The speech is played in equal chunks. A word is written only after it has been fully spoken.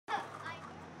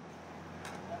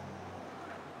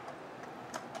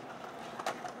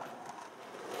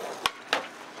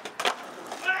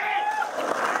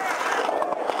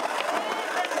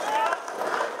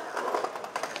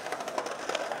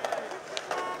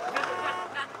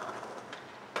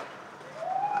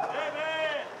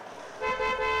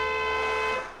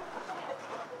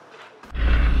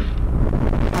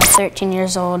13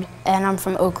 years old, and I'm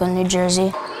from Oakland, New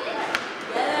Jersey.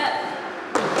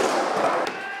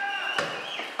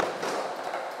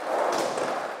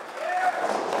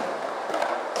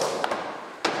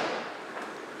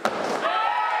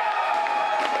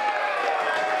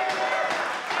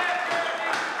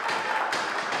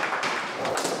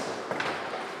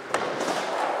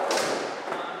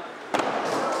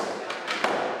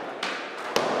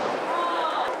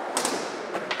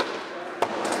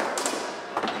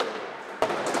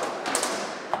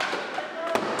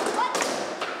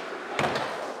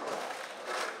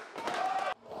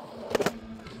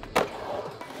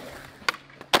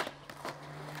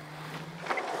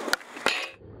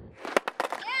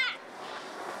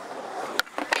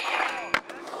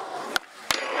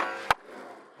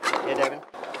 Yeah, Devin.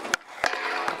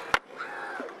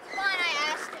 Come on, I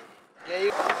asked him. Yeah,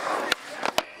 you.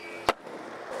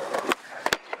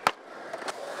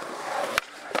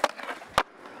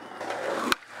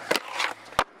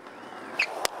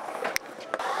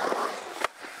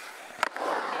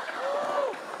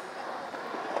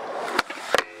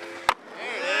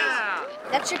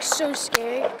 That trick's so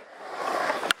scary.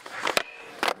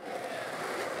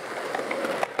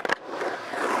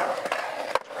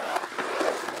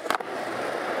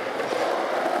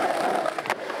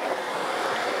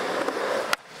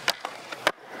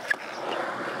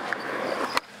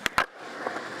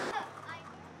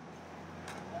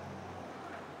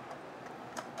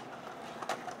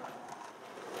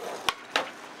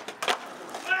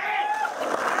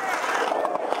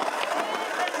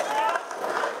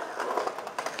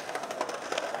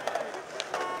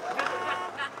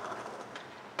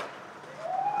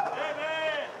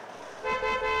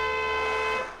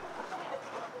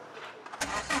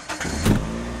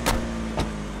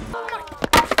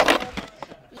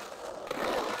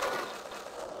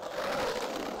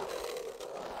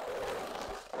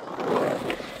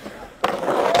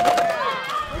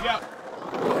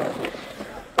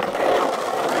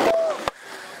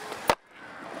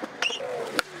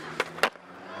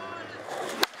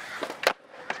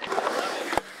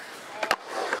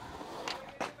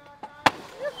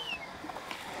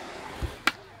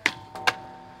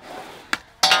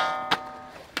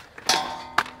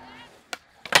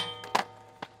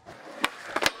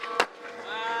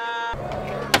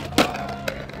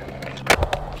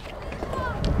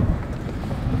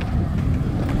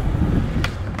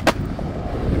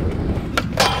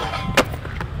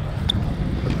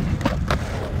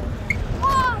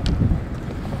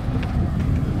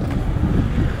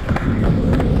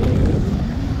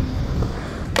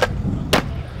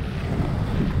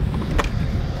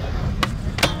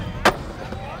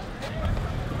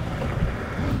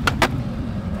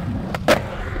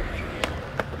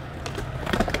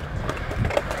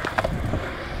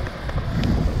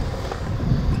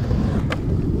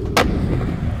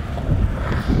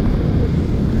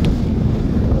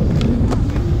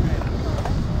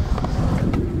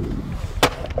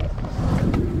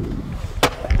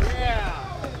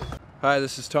 Hi,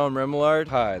 this is Tom Remillard.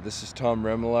 Hi, this is Tom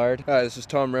Remillard. Hi, this is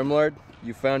Tom Remillard.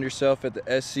 You found yourself at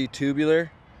the SC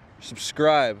Tubular.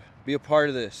 Subscribe, be a part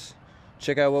of this.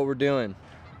 Check out what we're doing.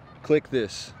 Click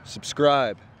this,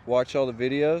 subscribe. Watch all the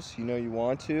videos, you know you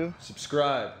want to.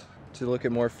 Subscribe to look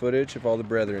at more footage of all the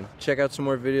brethren. Check out some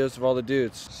more videos of all the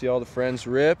dudes. See all the friends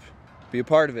rip, be a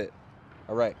part of it.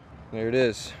 All right, there it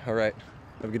is. All right,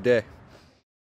 have a good day.